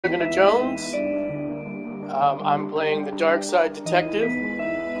Mashugana Jones. I'm playing the Darkside detective,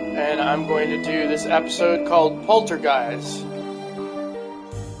 and I'm going to do this episode called Polterguys.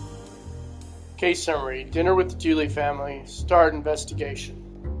 Case summary: dinner with the Dooley family. Start investigation.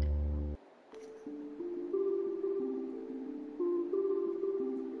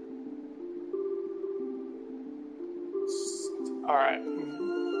 Alright.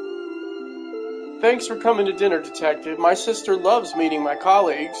 Thanks for coming to dinner, detective. My sister loves meeting my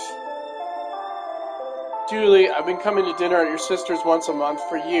colleagues. Dooley, I've been coming to dinner at your sister's once a month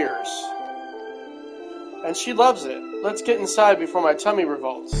for years. And she loves it. Let's get inside before my tummy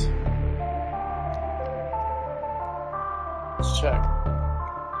revolts. Let's check.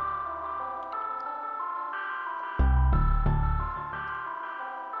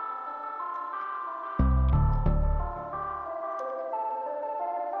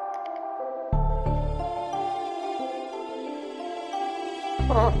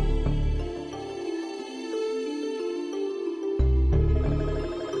 Huh.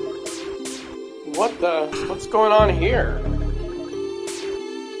 What's going on here?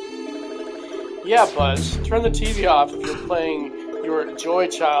 Yeah, Buzz, turn the TV off if you're playing your Joy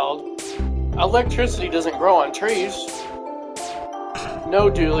Child. Electricity doesn't grow on trees. No,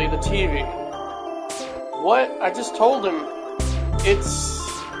 Dooley, the TV. What? I just told him it's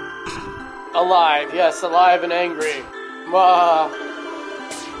alive. Yes, alive and angry.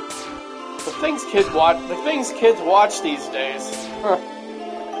 The things kids watch these days. Huh.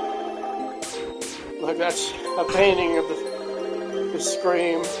 Look, that's a painting of the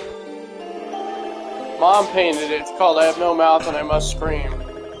scream. Mom painted it. It's called I Have No Mouth and I Must Scream.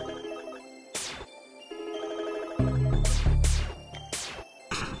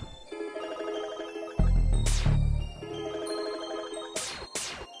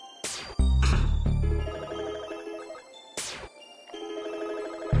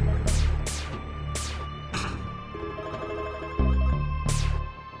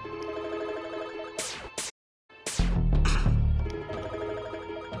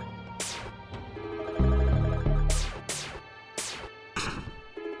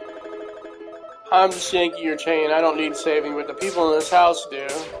 I'm just yanking your chain. I don't need saving, but the people in this house do.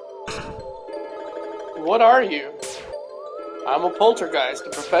 What are you? I'm a poltergeist,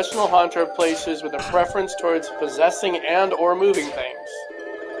 a professional haunter of places with a preference towards possessing and or moving things.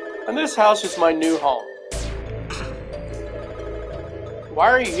 And this house is my new home.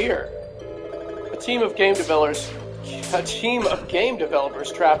 Why are you here? A team of game developers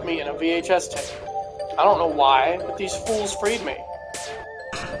trapped me in a VHS tape. I don't know why, but these fools freed me.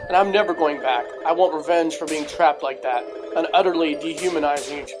 And I'm never going back. I want revenge for being trapped like that. An utterly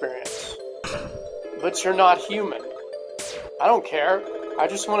dehumanizing experience. But you're not human. I don't care. I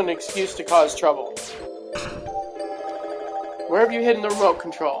just want an excuse to cause trouble. Where have you hidden the remote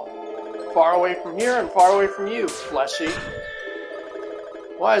control? Far away from here and far away from you, fleshy.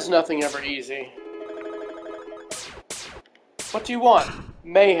 Why is nothing ever easy? What do you want?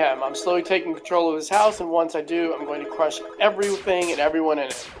 Mayhem. I'm slowly taking control of this house, and once I do, I'm going to crush everything and everyone in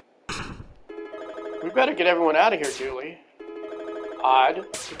it. We better get everyone out of here, Dooley. Odd.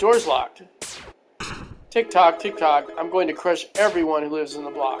 The door's locked. Tick-tock, tick-tock. I'm going to crush everyone who lives in the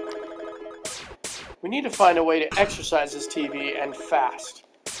block. We need to find a way to exercise this TV, and fast.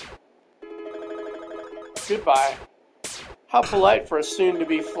 Goodbye. How polite for a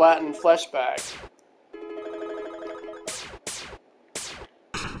soon-to-be flattened flesh bag.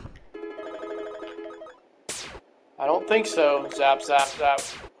 I don't think so. Zap, zap, zap.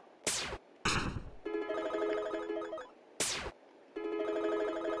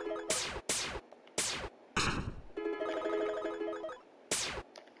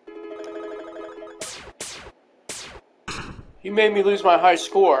 You made me lose my high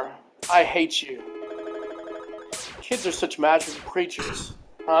score. I hate you. Kids are such magical creatures.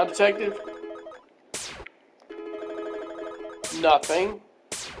 Huh, detective? Nothing.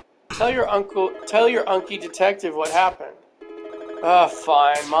 Tell your unky detective what happened.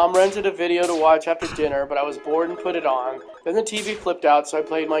 Fine. Mom rented a video to watch after dinner, but I was bored and put it on. Then the TV flipped out, so I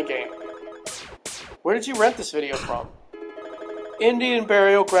played my game. Where did you rent this video from? Indian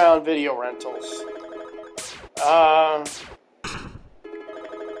Burial Ground Video Rentals.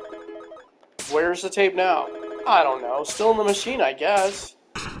 Where's the tape now? I don't know. Still in the machine, I guess.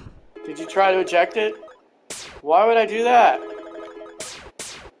 Did you try to eject it? Why would I do that?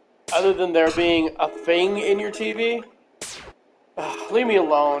 Other than there being a thing in your TV? Ugh, leave me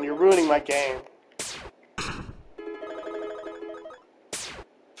alone. You're ruining my game.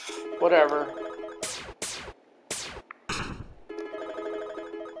 Whatever.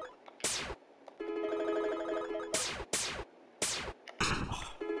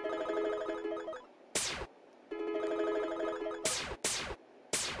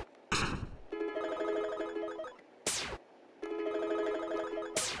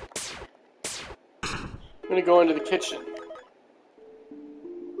 gonna go into the kitchen.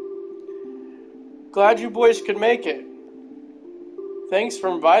 Glad you boys could make it. Thanks for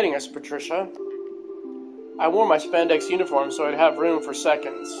inviting us, Patricia. I wore my spandex uniform so I'd have room for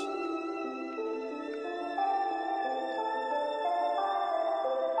seconds.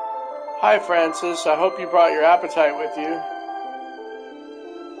 Hi, Francis. I hope you brought your appetite with you.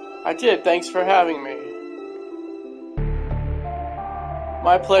 I did. Thanks for having me.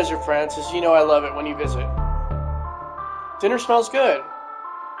 My pleasure, Francis. You know I love it when you visit. Dinner smells good.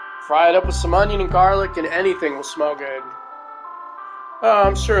 Fry it up with some onion and garlic and anything will smell good. Oh,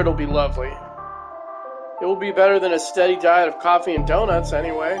 I'm sure it'll be lovely. It will be better than a steady diet of coffee and donuts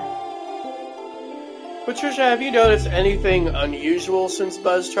anyway. Patricia, have you noticed anything unusual since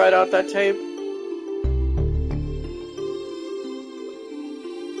Buzz tried out that tape?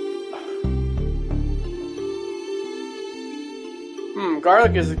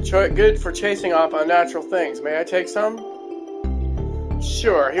 Garlic is good for chasing off unnatural things. May I take some?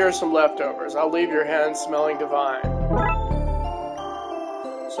 Sure, here are some leftovers. I'll leave your hands smelling divine.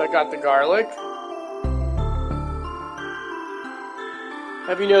 So I got the garlic.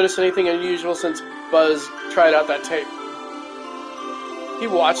 Have you noticed anything unusual since Buzz tried out that tape? He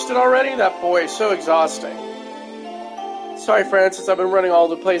watched it already? That boy is so exhausting. Sorry, Francis, I've been running all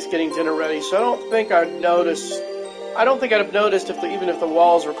over the place getting dinner ready, so I don't think I'd have noticed even if the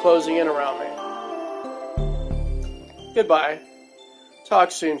walls were closing in around me. Goodbye.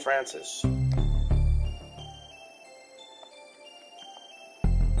 Talk soon, Francis.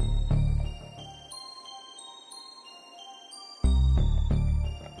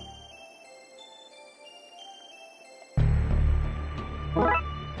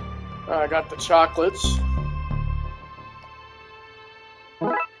 I got the chocolates.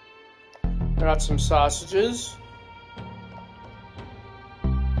 I got some sausages.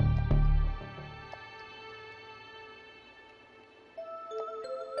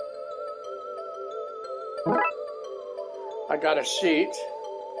 I got a sheet.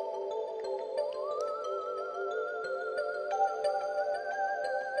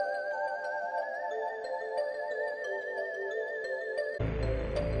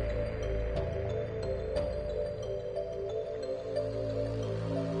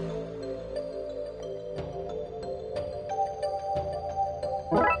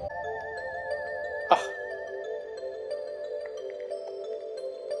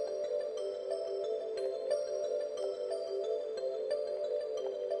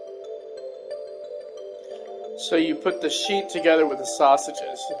 So you put the sheet together with the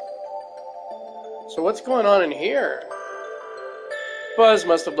sausages. So what's going on in here? Buzz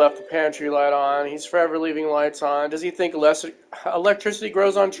must have left the pantry light on. He's forever leaving lights on. Does he think electricity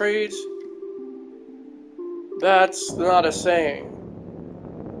grows on trees? That's not a saying.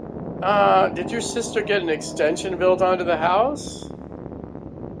 Did your sister get an extension built onto the house?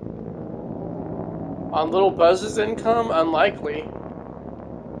 On little Buzz's income? Unlikely.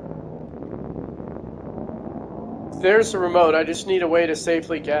 There's the remote. I just need a way to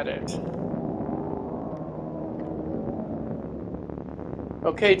safely get it.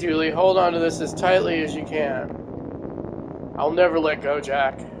 Okay, Dooley, hold on to this as tightly as you can. I'll never let go,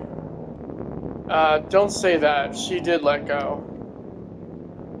 Jack. Don't say that. She did let go.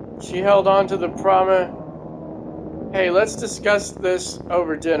 She held on to the promise. Hey, let's discuss this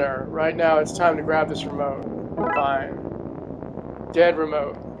over dinner. Right now, it's time to grab this remote. Fine. Dead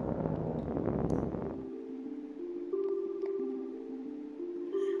remote.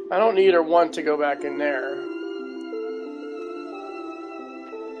 I don't need or want to go back in there.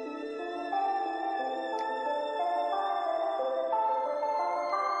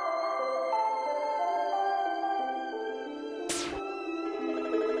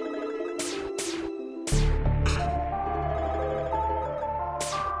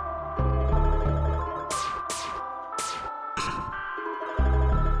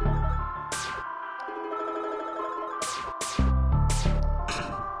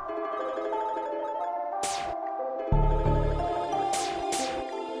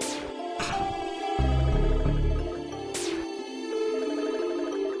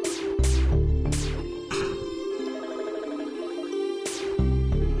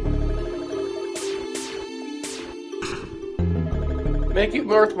 Make it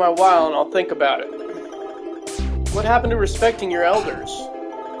worth my while and I'll think about it. What happened to respecting your elders?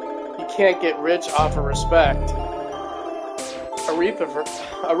 You can't get rich off of respect.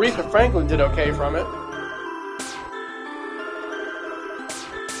 Aretha Franklin did okay from it.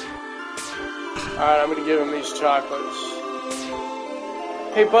 Alright, I'm gonna give him these chocolates.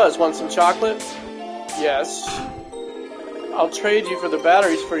 Hey Buzz, want some chocolate? Yes. I'll trade you for the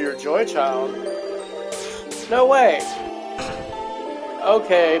batteries for your Joy Child. No way!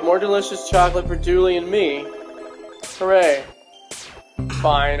 Okay, more delicious chocolate for Dooley and me. Hooray.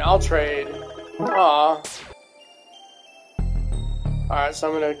 Fine, I'll trade. Aw. Alright, so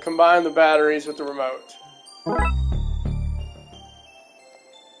I'm gonna combine the batteries with the remote.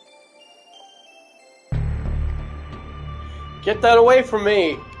 Get that away from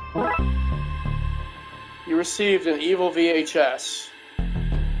me! You received an evil VHS.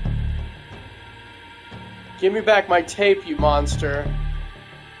 Give me back my tape, you monster.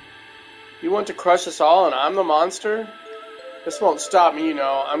 You want to crush us all and I'm the monster? This won't stop me, you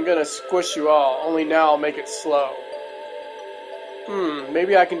know. I'm gonna squish you all, only now I'll make it slow.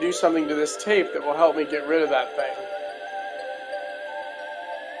 Maybe I can do something to this tape that will help me get rid of that thing.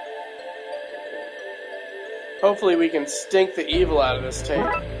 Hopefully we can stink the evil out of this tape.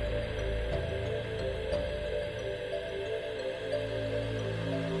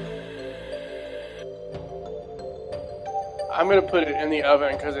 I'm gonna put it in the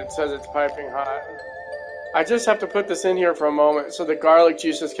oven because it says it's piping hot. I just have to put this in here for a moment so the garlic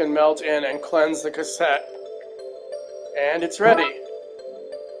juices can melt in and cleanse the cassette. And it's ready.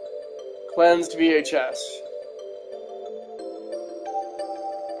 Cleansed VHS.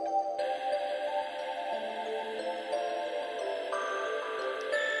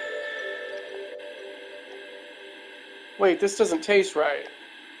 Wait, this doesn't taste right.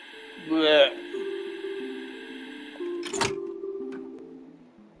 Blech.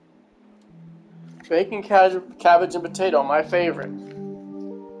 Bacon, cabbage, and potato, my favorite.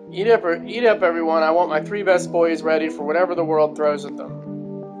 Eat up, everyone. I want my 3 best boys ready for whatever the world throws at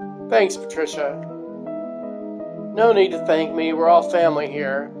them. Thanks, Patricia. No need to thank me. We're all family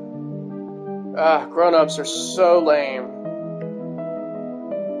here. Grown-ups are so lame.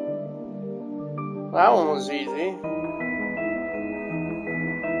 That one was easy.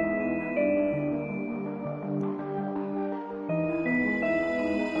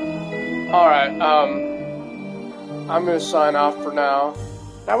 Alright, I'm gonna sign off for now.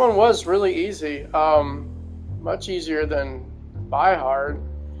 That one was really easy. Much easier than Buy Hard.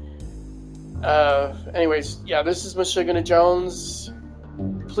 Anyways, yeah, this is Mashugana Jones.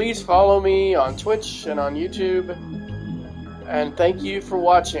 Please follow me on Twitch and on YouTube. And thank you for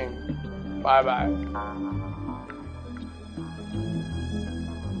watching. Bye-bye.